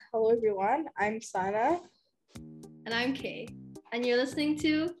Hello everyone, I'm Sana. And I'm Kay. And you're listening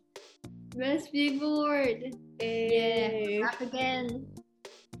to Best Big Board. Yeah, back again.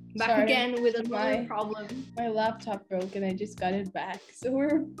 Again with another problem. My laptop broke and I just got it back. So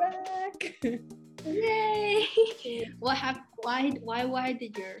we're back. Yay! What happened? Why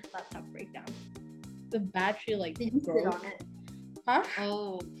did your laptop break down? The battery did you broke. Sit on it? Huh?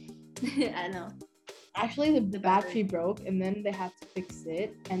 Oh, I know. Actually, the battery broke and then they had to fix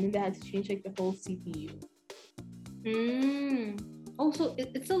it and then they had to change the whole CPU. Oh, so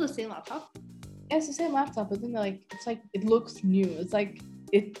it's still the same laptop? Yeah, it's the same laptop, but then it looks new.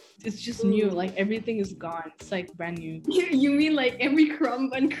 It's just new. Everything is gone. It's brand new. You mean every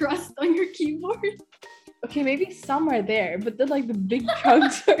crumb and crust on your keyboard? Okay, maybe some are there, but then the big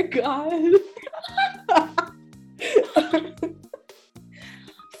chunks are gone.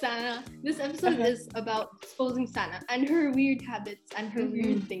 Sana, this episode is about exposing Sana and her weird habits and her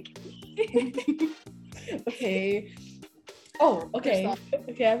weird thinking. Okay. Oh, okay.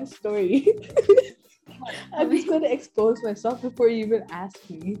 Okay, I have a story. I'm just going to expose myself before you even ask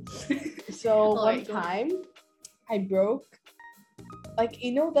me. So one time, I broke,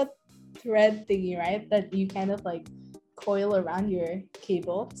 that thread thingy, right? That you kind of coil around your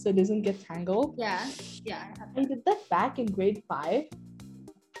cable so it doesn't get tangled. Yeah. I did that back in grade 5.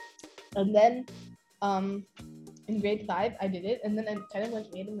 And then, in grade 5, I did it, and then I kind of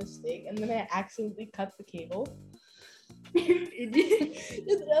made a mistake, and then I accidentally cut the cable.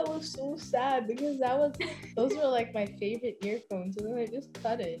 That was so sad because those were my favorite earphones, and then I just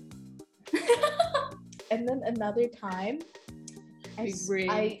cut it. And then another time, I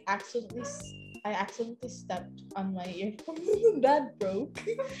accidentally stepped on my earphone and that broke.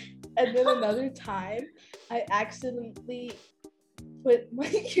 And then another time, I accidentally put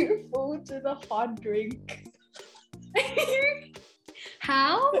my earphones in a hot drink.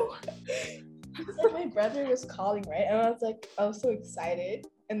 How? My brother was calling, right? And I was so excited.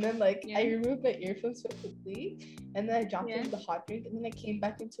 And then I removed my earphones so quickly, and then I jumped into the hot drink, and then I came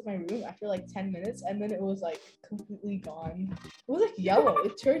back into my room after 10 minutes, and then it was completely gone. It was yellow.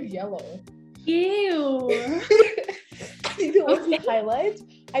 It turned yellow. Ew. You know what's the highlight?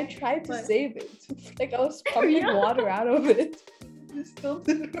 I tried to save it. I was pumping water out of it. It still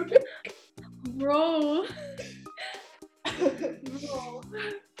didn't work. Bro.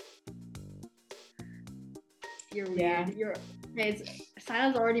 You're weird.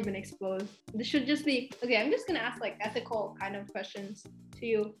 Sana's already been exposed. This should just be okay. I'm just gonna ask ethical kind of questions to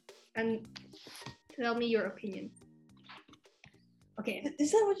you and tell me your opinion. Okay.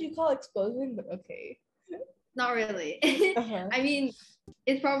 Is that what you call exposing? But okay. Not really. I mean,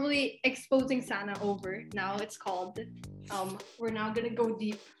 it's probably exposing Sana over. Now it's called. We're now gonna go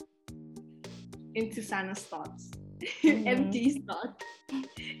deep into Sana's thoughts. Empty thoughts.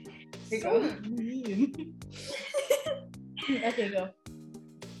 So mean. Okay, go.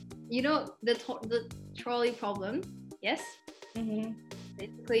 You know the trolley problem? Yes.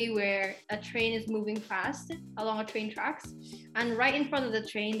 Basically, where a train is moving fast along a train tracks, and right in front of the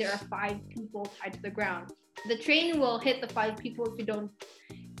train there are 5 people tied to the ground. The train will hit the 5 people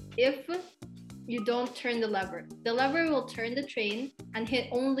if you don't turn the lever. The lever will turn the train and hit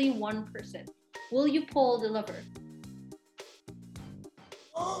only one person. Will you pull the lever?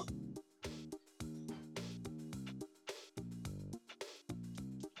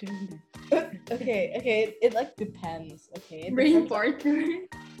 Okay. It depends. Okay. Brain fart.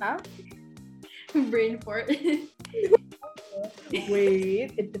 Huh? Brain fart.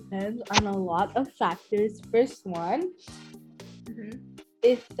 Wait, it depends on a lot of factors. First one,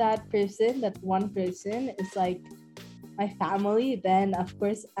 if that one person is my family, then of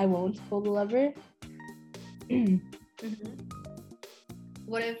course I won't pull the lever.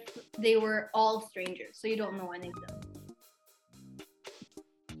 What if they were all strangers, so you don't know any of them?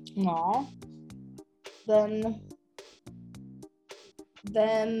 No. Then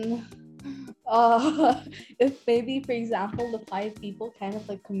if maybe, for example, the 5 people kind of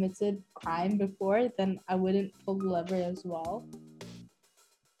committed crime before, then I wouldn't pull the lever as well.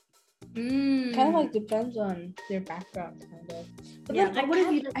 Kind of depends on their background, kind of. But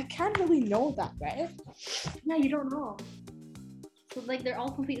then I can't really know that, right? Yeah, you don't know. So they're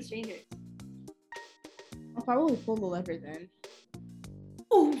all complete strangers. I'll probably pull the lever then.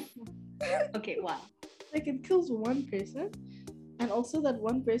 Oh. Okay, wow. It kills one person, and also that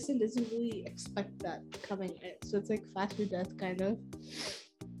one person doesn't really expect that coming in, so it's faster death, kind of.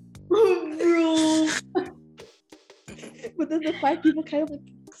 Bro. But then the 5 people kind of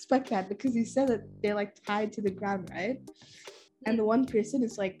expect that because you said that they're tied to the ground, right? And the one person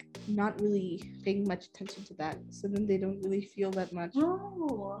is like not really paying much attention to that. So then they don't really feel that much.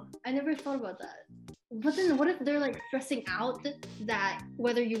 Oh, I never thought about that. But then what if they're like stressing out that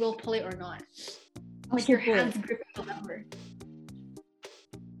whether you will pull it or not? Like your hands gripping the lever.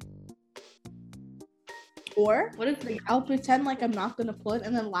 Or what if I'll pretend like I'm not gonna pull it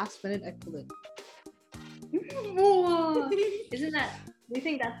and then last minute I pull it. Isn't that, do you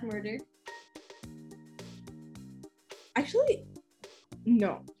think that's murder? Actually,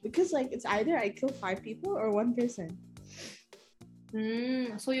 no, because like it's either I kill 5 people or 1 person.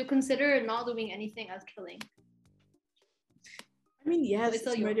 So you consider not doing anything as killing? I mean, yes,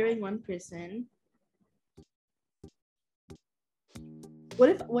 so it's murdering 1 person.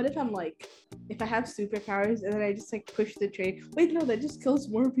 What if I'm like, if I have superpowers and then I just like push the train? Wait, no, that just kills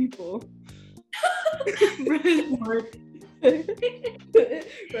more people.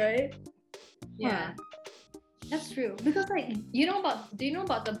 Right? Yeah. Huh. That's true. Because like, do you know about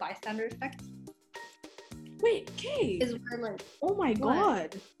the bystander effect? Wait, Kay. Is where like, oh my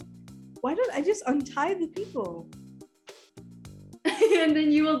god. Why don't I just untie the people? And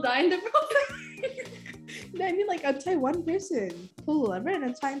then you will die in the process. No, I mean like untie 1 person. Pull the lever and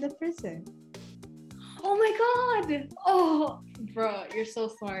untie that person. Oh my god. Oh, bro, you're so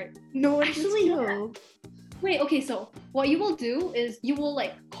smart. No one actually killed. Wait, okay, so what you will do is you will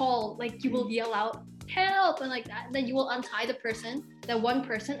like call, like you will yell out help and like that, and then you will untie the person, that 1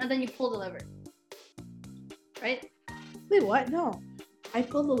 person, and then you pull the lever. Right? Wait, what? No. I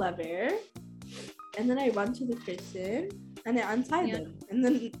pull the lever and then I run to the person and I untie them and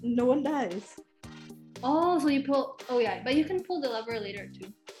then no one dies. Oh, so you pull, oh yeah, but you can pull the lever later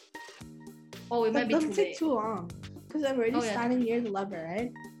too. Oh, it might be too late. That doesn't take too long because I'm already standing near the lever,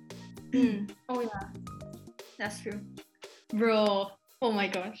 right? Oh yeah, that's true. Bro, oh my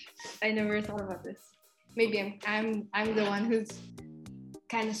gosh, I never thought about this. Maybe I'm the one who's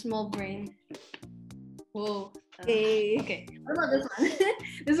kind of small brain. Whoa. Hey. Okay. What about this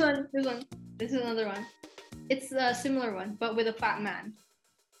one? This one. This is another one. It's a similar one, but with a fat man.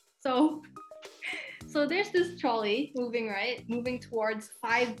 So there's this trolley moving towards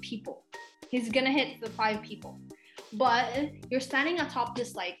 5 people. He's gonna hit the 5 people, but you're standing atop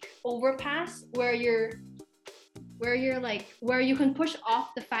this like overpass where you can push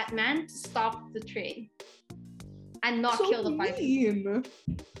off the fat man to stop the train and not kill the 5 people.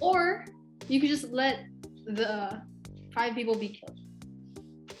 Or you could just let the 5 people be killed.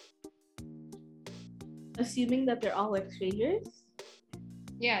 Assuming that they're all like strangers?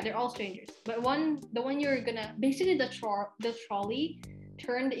 Yeah, they're all strangers. But the one you're gonna, basically the trolley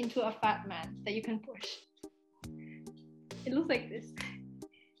turned into a fat man that you can push. It looks like this.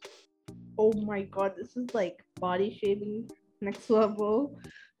 Oh my god, this is like body shaming next level.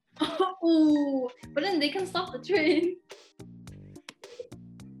 Oh, but then they can stop the train.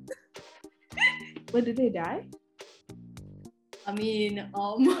 When did they die? I mean,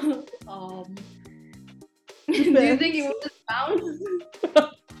 do you think it was bounce?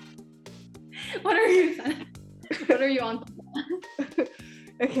 What are you on?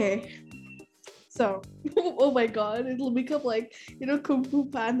 Okay. So, oh my god, it'll become like, Kung Fu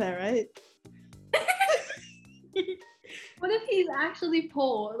Panda, right? What if he's actually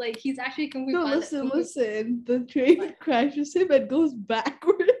Po? Like, he's actually Kung Fu Panda. No, listen. The train crashes him and goes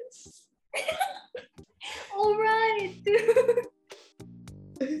backwards. All right.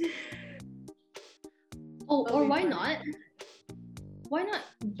 Oh, or why not? Why not?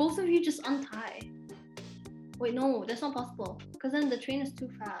 Both of you just untie. Wait, no, that's not possible. Because then the train is too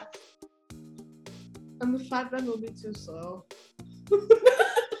fast. And the fat man will be too slow.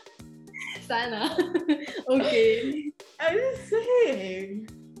 Sana. Okay. I'm just saying.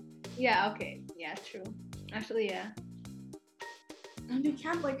 Yeah, okay. Yeah, true. Actually, yeah. And they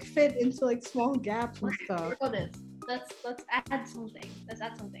can't like fit into like small gaps and stuff. Look at this. Let's add something. Let's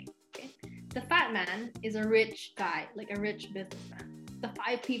add something. Okay. The fat man is a rich guy, like a rich businessman. The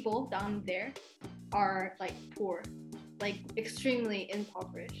 5 people down there are like poor, like extremely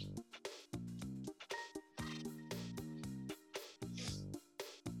impoverished.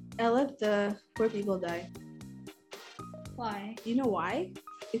 I let the poor people die. Why? You know why?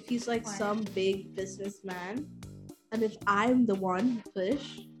 If he's like some big businessman, and if I'm the one who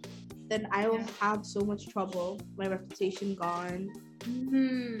push, then I will have so much trouble. My reputation gone.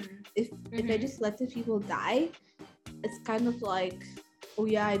 If I just let the people die, it's kind of like, oh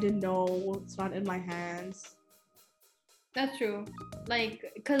yeah, I didn't know, it's not in my hands. That's true.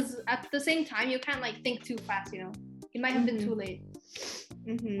 Like, because at the same time, you can't like think too fast, It might have been too late.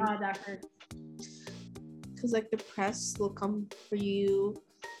 That hurts. Because like the press will come for you.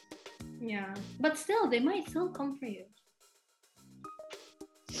 Yeah, but still, they might still come for you.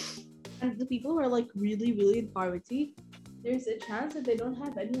 And the people who are like really, really in poverty, there's a chance that they don't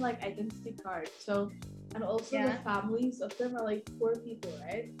have any like identity card. So, and also the families of them are like poor people,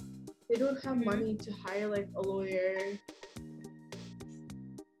 right? They don't have money to hire like a lawyer,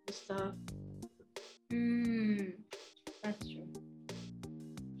 stuff. That's true.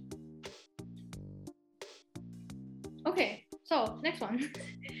 Okay, so next one.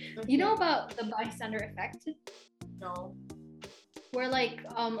 Okay. You know about the bystander effect? No. Where like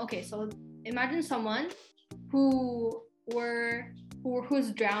okay, so imagine someone who's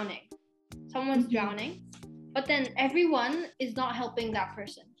drowning. Someone's drowning, but then everyone is not helping that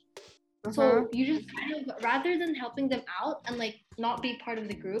person. So you just kind of, rather than helping them out and like not be part of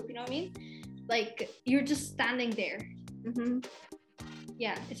the group, you know what I mean? Like you're just standing there.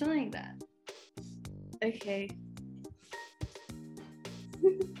 Yeah, it's something like that. Okay.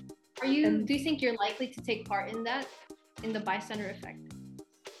 Do you think you're likely to take part in that, in the bystander effect?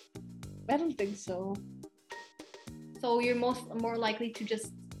 I don't think so. So you're more likely to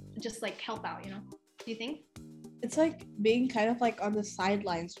just like help out, you know? Do you think? It's like being kind of like on the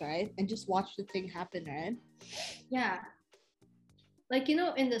sidelines, right? And just watch the thing happen, right? Yeah. Like, you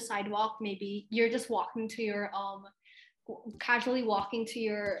know, in the sidewalk, maybe you're just walking to your casually walking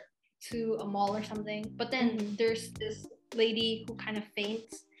to a mall or something, but then there's this lady who kind of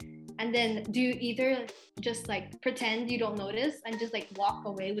faints, and then do you either just like pretend you don't notice and just like walk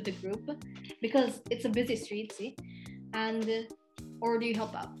away with the group because it's a busy street, see, and or do you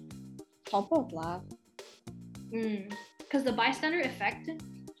help out? Help out, laugh. Because the bystander effect,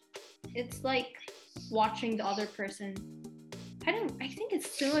 it's like watching the other person. I think it's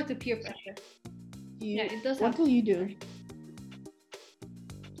similar to peer pressure. Yeah, it does. What will you do?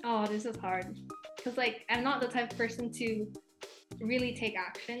 Oh, this is hard. Because like I'm not the type of person to really take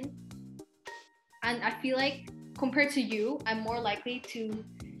action. And I feel like compared to you, I'm more likely to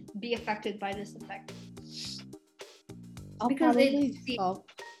be affected by this effect. Because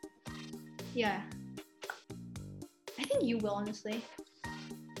yeah. I think you will, honestly.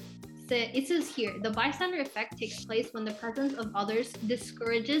 So it says here, the bystander effect takes place when the presence of others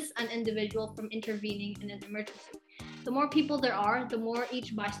discourages an individual from intervening in an emergency. The more people there are, the more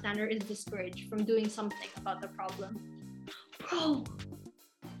each bystander is discouraged from doing something about the problem. Bro,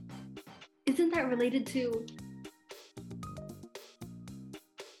 isn't that related to...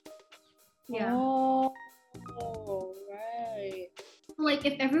 Yeah. Oh, right. Like,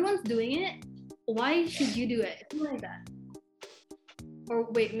 if everyone's doing it, why should you do it? Something like that. Or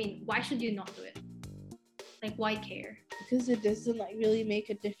wait, I mean, why should you not do it? Like, why care? Because it doesn't like really make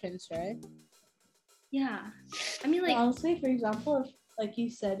a difference, right? Yeah. I mean, like... Well, honestly, for example, if, like you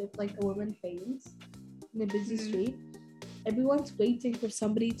said, if like a woman faints in a busy street, everyone's waiting for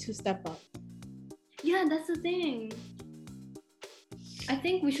somebody to step up. Yeah, that's the thing. I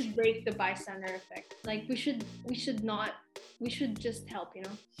think we should break the bystander effect. Like, we should just help, you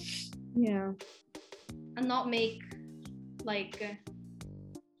know? Yeah. And not make, like...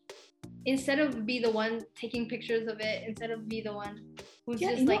 instead of be the one taking pictures of it, instead of be the one who's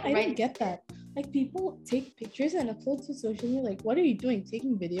just like... I don't get that. Like, people take pictures and upload to social media. Like, what are you doing?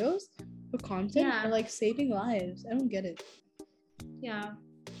 Taking videos for content or like saving lives? I don't get it. Yeah.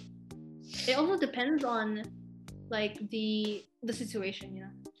 It also depends on like the situation, you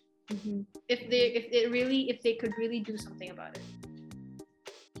know. If they could really do something about it.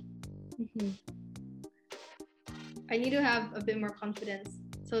 I need to have a bit more confidence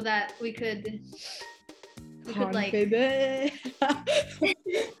so that we could like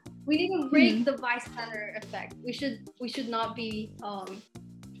we need to break the bystander effect. We should not be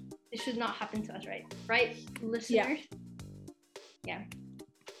it should not happen to us, right listeners? Yeah.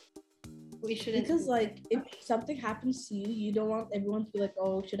 We shouldn't, because like if something happens to you, you don't want everyone to be like,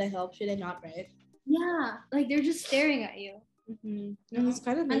 oh, should I help, should I not, right? Yeah, like they're just staring at you. And this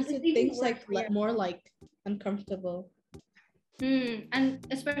kind of makes things like more like uncomfortable. And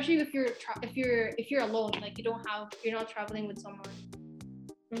especially if you're alone, like you're not traveling with someone.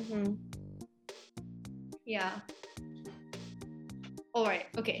 Yeah. All right.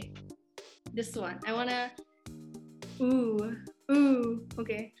 Okay. This one I wanna.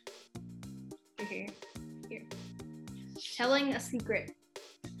 Okay. Here. Telling a secret.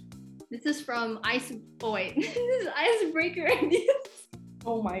 This is from Ice. Oh wait, this is Icebreaker Ideas.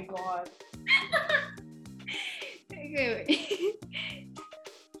 Oh my god. Okay.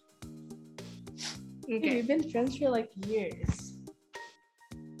 Okay. We've been friends for like years.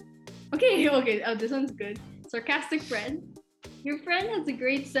 Okay. Oh, this one's good. Sarcastic friend. Your friend has a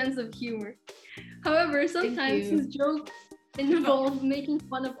great sense of humor. However, sometimes his jokes involve making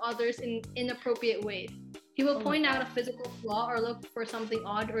fun of others in inappropriate ways. He will point out a physical flaw or look for something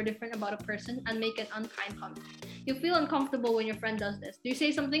odd or different about a person and make an unkind comment. You feel uncomfortable when your friend does this. Do you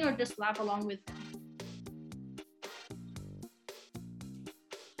say something or just laugh along with them?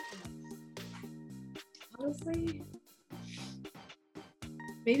 Honestly,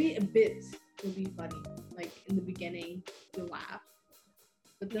 maybe a bit will be funny. Like in the beginning, you laugh.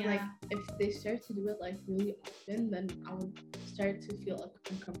 But then like if they start to do it like really often, then I would start to feel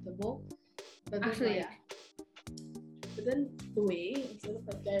uncomfortable. But then, actually, But then the way, instead of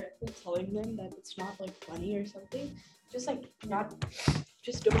like directly telling them that it's not like funny or something, just like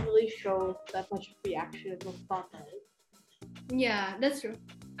just don't really show that much reaction of fun. Yeah, that's true.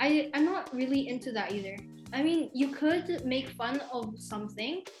 I'm not really into that either. I mean, you could make fun of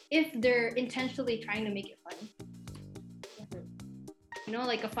something if they're intentionally trying to make it funny. You know,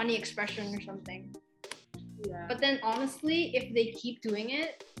 like a funny expression or something. Yeah. But then honestly, if they keep doing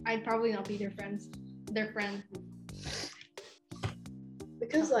it, I'd probably not be their friend.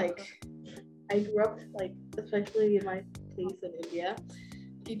 Because like I grew up like, especially in my place in India,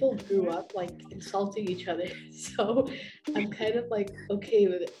 people grew up like insulting each other. So I'm kind of like okay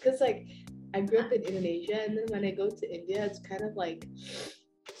with it. Because like I grew up in Indonesia, and then when I go to India, it's kind of like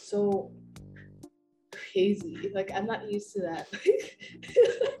so crazy. Like I'm not used to that.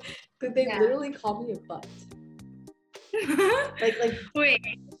 But they literally call me a butt. like wait,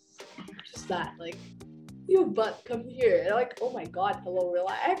 just that, like, you butt, come here. And I'm like, oh my god, hello,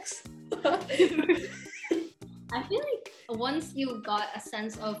 relax. I feel like once you got a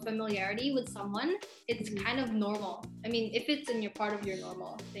sense of familiarity with someone, it's kind of normal. I mean, if it's in your part of your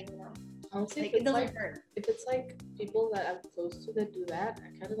normal thing, you know. Honestly, like, it doesn't hurt. If it's like people that I'm close to that do that, I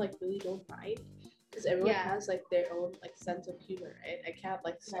kind of like really don't mind, because everyone has like their own like sense of humor, right? I can't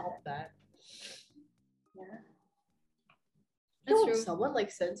like stop that. Yeah. That's true. Someone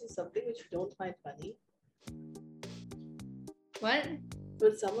like sends you something which you don't find funny. What?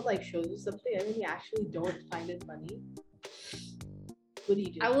 When someone like shows you something and then you actually don't find it funny, what do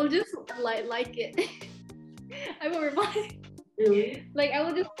you do? I will just like it. I will reply. Really? Like I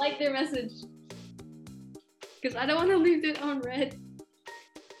will just like their message, because I don't want to leave it on read.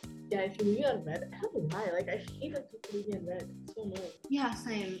 Yeah, if you leave it on read, I don't know why. Like I hate that people leave it on read. It's so annoying. Yeah,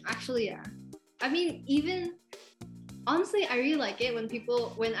 same. Actually, yeah. I mean, even honestly, I really like it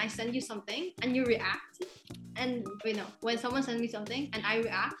when I send you something and you react, and when someone sends me something and I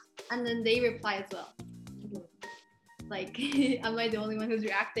react and then they reply as well. Like, am I the only one who's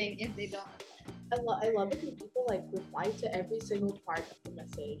reacting if they don't? I love it when people like reply to every single part of the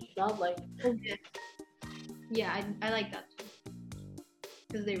message, not like. Yeah, I like that too,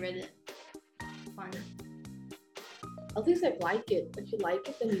 because they read it. Fun. At least like it. If you like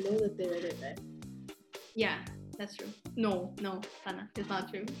it, then you know that they read it, right? Yeah, that's true. No, Sana, it's not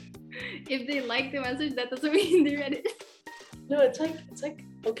true. If they like the message, that doesn't mean they read it. No, it's like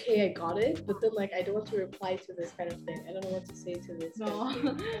okay, I got it, but then like I don't want to reply to this kind of thing. I don't know what to say to this. No,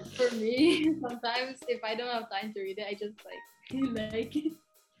 for me, sometimes if I don't have time to read it, I just like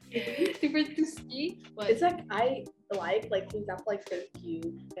it. Super to see, but it's like I like for example, like thank you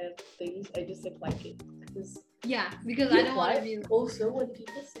kind of things. I just like it because I don't want to be. Also, when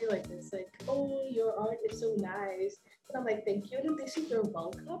people say like this, like, oh, your art is so nice, and I'm like, thank you, and then they say you're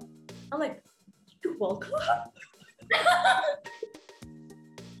welcome. I'm like, you're welcome.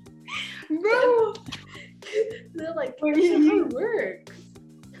 Bro, they're like, that's not how it works.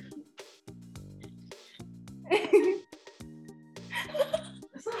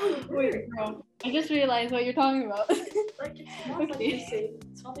 That's not how it works. Wait, bro. I just realized what you're talking about. Like it's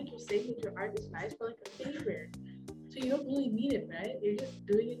not like you're saying that your art is nice, but like a favor. So you don't really mean it, right? You're just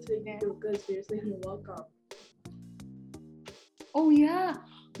doing it to make you feel good. So you're saying you're welcome. Oh yeah,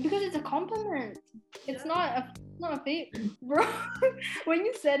 because it's a compliment. It's not a favor, bro. When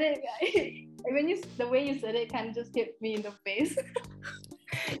you said it, the way you said it kind of just hit me in the face.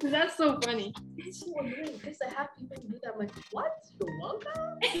 That's so funny. It's so annoying because I have people do that. I'm like, what? You're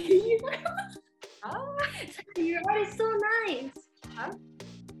welcome? Huh? Your art is so nice. Huh?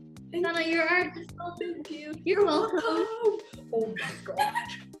 Sana, your art is so thank you. You're welcome. Oh my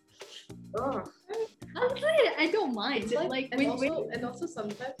god. Honestly, I don't mind. It's like and also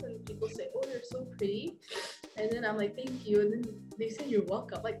sometimes when people say, "Oh, you're so pretty," and then I'm like, "Thank you," and then they say, "You're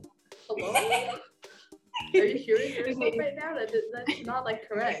welcome." Like, hello. Are you hearing yourself right now? That's not like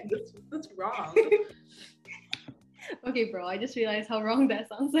correct. That's wrong. Okay, bro. I just realized how wrong that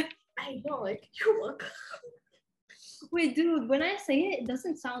sounds. Like. I know, like you're welcome. Wait, dude. When I say it, it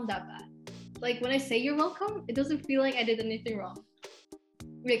doesn't sound that bad. Like when I say you're welcome, it doesn't feel like I did anything wrong.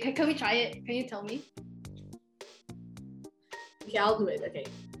 Wait, can we try it? Can you tell me? Okay, I'll do it. Okay,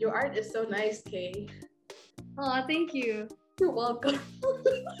 your art is so nice, Kay. Oh, thank you. You're welcome.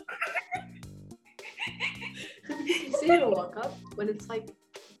 You say you're welcome when it's like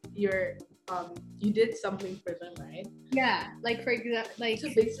you're you did something for them, right? Yeah, like for example, like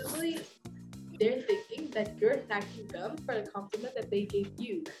so basically they're thinking that you're thanking them for the compliment that they gave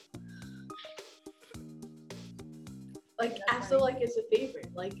you. Like as though like it's a favor.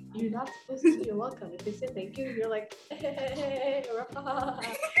 Like you're not supposed to say you're welcome. If they say thank you, you're like hey,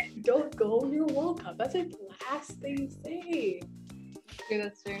 don't go, you're welcome. That's like the last thing you say. okay,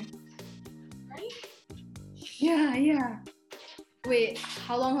 that's true. Right? Yeah. Wait,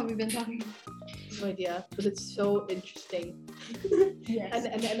 how long have we been talking? No idea, but it's so interesting. Yes.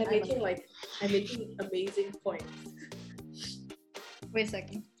 And I'm making amazing points. Wait a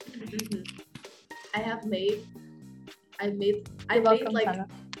second. I've made welcome, like Sana.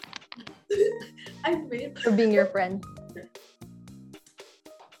 I've made For being your friend.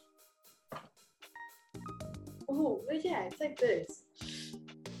 Oh, but yeah, it's like this.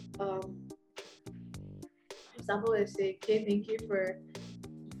 For example, I say, okay, thank you for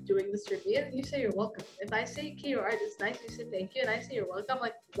doing this for me, and you say you're welcome. If I say, okay, your art is nice, you say thank you, and I say you're welcome, I'm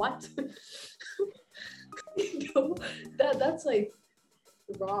like, what? You know, that's like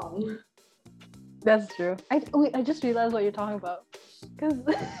wrong. That's true. I just realized what you're talking about. Cause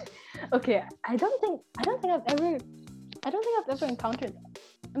okay, I don't think I've ever encountered that.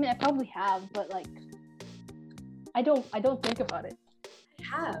 I mean, I probably have, but like I don't think about it. I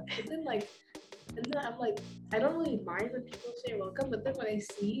have, but then I'm like, I don't really mind when people say you're welcome, but then when I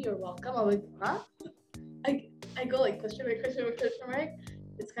see you're welcome, I'm like, huh? I go like question mark.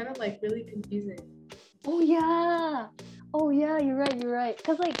 It's kind of like really confusing. Oh yeah, you're right.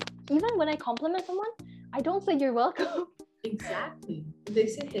 Cause like even when I compliment someone, I don't say you're welcome. Exactly. They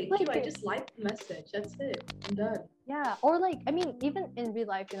say thank you, I Like- just like the message. That's it. I'm done. Yeah, or like I mean, even in real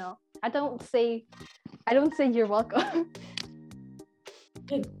life, you know, I don't say you're welcome.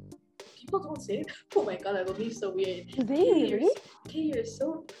 People don't say, oh my god, that would be so weird. Do they Hey, really? you're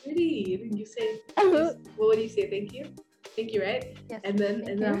so pretty. And then you say, well, what do you say? Thank you? Thank you, right? Yes. And then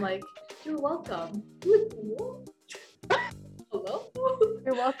thank I'm you. like, you're welcome. Like, what? Hello?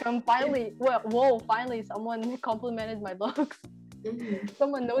 You're welcome. Finally, finally someone complimented my looks. Mm-hmm.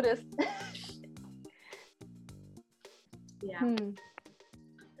 Someone noticed. Yeah. I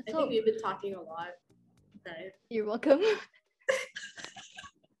So, think we've been talking a lot. Right? you're welcome.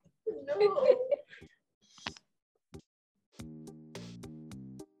 No.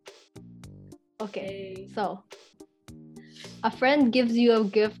 Okay, so a friend gives you a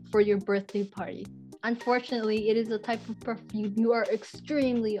gift for your birthday party. Unfortunately, it is a type of perfume you are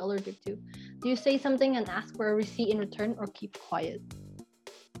extremely allergic to. Do you say something and ask for a receipt in return, or keep quiet?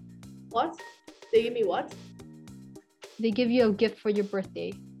 What? They give me what? They give you a gift for your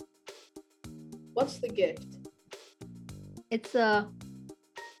birthday. What's the gift? It's a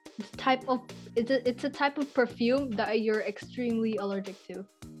type of perfume that you're extremely allergic to.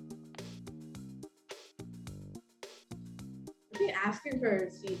 I think asking for a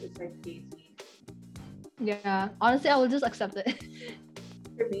receipt is like crazy. Yeah, honestly, I will just accept it.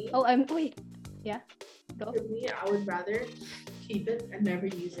 For me, Wait. Yeah, go. for me, I would rather keep it and never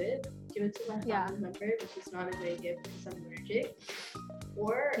use it. Give it to my family member, which is not a great gift because I'm allergic.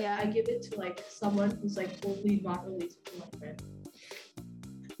 Or I give it to like someone who's like totally not related to my friend.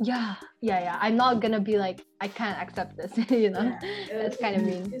 Yeah. I'm not gonna be like, I can't accept this, you know? Yeah, That's kind of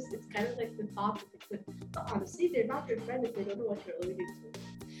mean. Because it's kind of like the thought that but honestly, they're not your friend if they don't know what you're allergic to.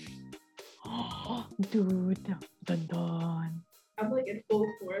 Dude, dun dun. I'm like in full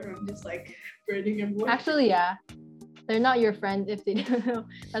form. I'm just like burning everyone. Actually, yeah. They're not your friend if they don't know.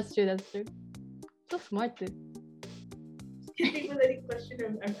 That's true. So smart, dude. If you with any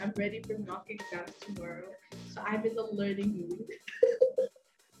question, I'm ready for mock exams tomorrow. So I'm in the learning mood.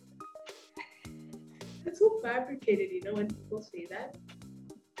 It's so fabricated, you know, when people say that.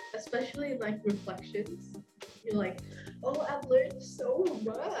 Especially in like reflections. You're like, oh, I've learned so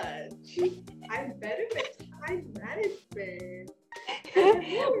much. I'm better at time management.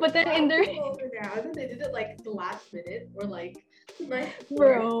 But then in their now, and then they did it like the last minute or like the night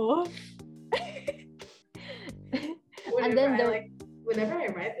bro. And then whenever I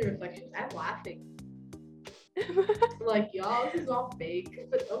write the reflections, I'm laughing. I'm like, y'all, this is all fake,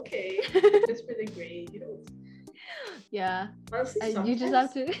 but okay, just for the grade, you know. Yeah. Honestly, You just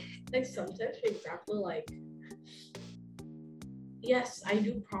have to. Like sometimes, for example, like yes, I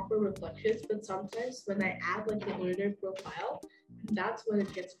do proper reflections, but sometimes when I add like the learner profile, that's when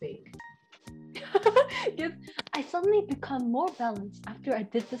it gets fake. Yes, I suddenly become more balanced after I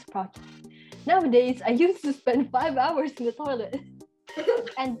did this project. Nowadays, I used to spend 5 hours in the toilet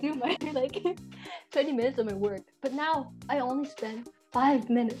and do my 20 minutes of my work. But now I only spend 5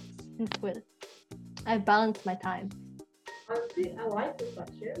 minutes in Twitter. I balance my time. Honestly, I like the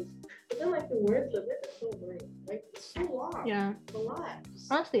questions, but then like the word limit is so annoying. Like it's so long. Yeah. Relax.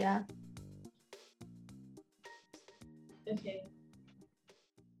 Honestly, yeah.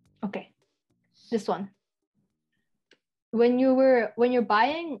 Okay. This one. When you're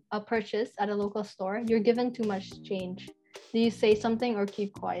buying a purchase at a local store, you're given too much change. Do you say something or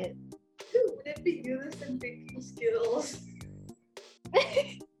keep quiet? Would it be used in thinking skills?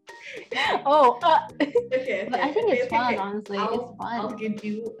 Okay. But I think it's fun, honestly. It's fun. I'll give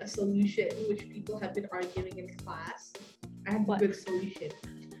you a solution which people have been arguing in class. I have a good solution.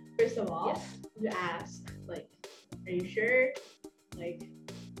 First of all, you ask, like, are you sure? Like,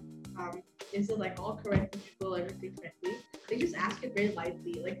 is it like all correct? Did you fill everything correctly? They just ask it very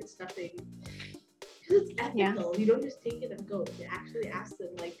lightly, like it's nothing. Because it's ethical. You don't just take it and go. You actually ask them,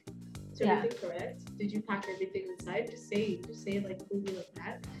 like, is everything correct? Did you pack everything inside? Just say like coolly like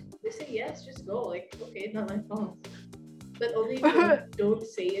that. They say yes, just go. Like, okay, not my fault. But only if you don't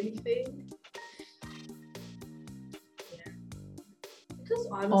say anything. Yeah. Because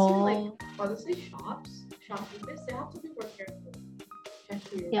honestly, shopkeepers, they have to be more careful.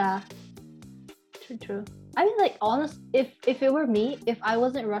 Cashiers. Yeah. True. I mean, like, if it were me, if I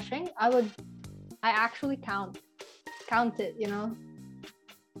wasn't rushing, I actually count it, you know,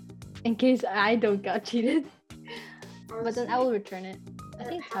 in case I don't get cheated. Honestly, but then I will return it. I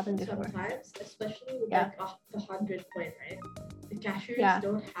think it's happened before. Sometimes, especially with like the 100 point, right? The cashiers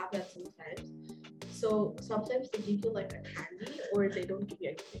don't have that sometimes. So sometimes they give you like a candy, or they don't give you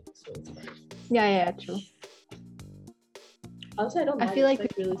anything. So it's fine. Yeah, true. Also, I don't mind. I feel like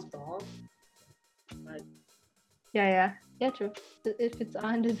it's really small. But... Yeah, true. If it's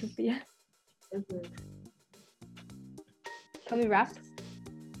 100 rupees. Mm-hmm. Can we wrap?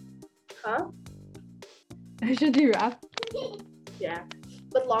 Huh? Should we wrap? Yeah.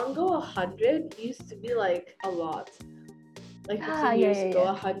 But long ago, 100 used to be like a lot. Like 15 years ago,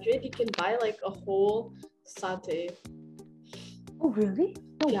 100, you can buy like a whole satay. Oh, really?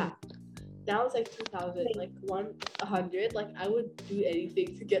 Oh. Yeah. Now it's like 2,000. Like 100, like I would do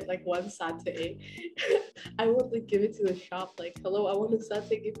anything to get like one satay. I would like give it to the shop. Like, hello, I want a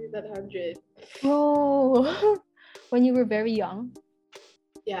satay. Give me that 100. Bro, when you were very young.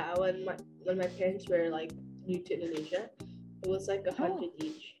 Yeah, when my parents were like new to Indonesia. It was like 100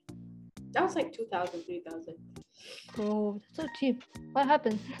 each. That was like 2,000, 3,000. Bro, that's so cheap. What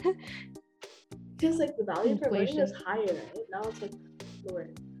happened? Because like the value for money was higher, right? Now it's like lower.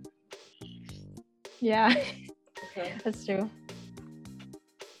 Yeah, that's true.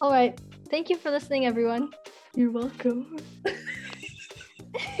 All right. Thank you for listening, everyone. You're welcome.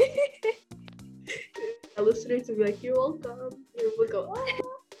 Our listeners will be like, you're welcome. We'll go,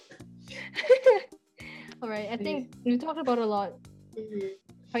 All right, I think we talked about a lot. Mm-hmm.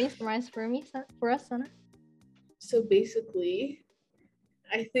 Can you summarize for us, Sana? So basically,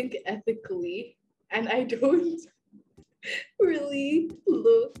 I think ethically, and I don't really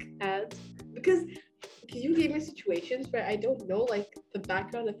look at, because you gave me situations where I don't know like the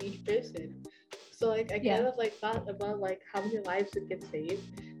background of each person. So like I kind of like thought about like how many lives would get saved.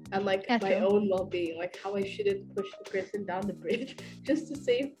 And like my own well-being, like how I shouldn't push the person down the bridge just to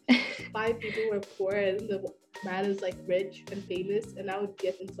save 5 people who are poor and the man is like rich and famous, and I would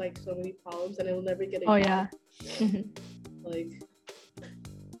get into like so many problems and I will never get a job. Like,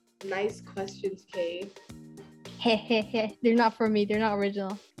 nice questions, Kay. Hey, they're not for me. They're not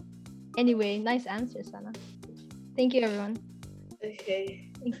original. Anyway, nice answer, Sana. Thank you, everyone. Okay.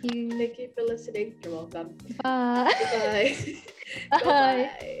 Thank you. Thank you for listening. You're welcome. Bye. Bye.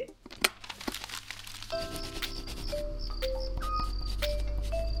 Bye. Bye.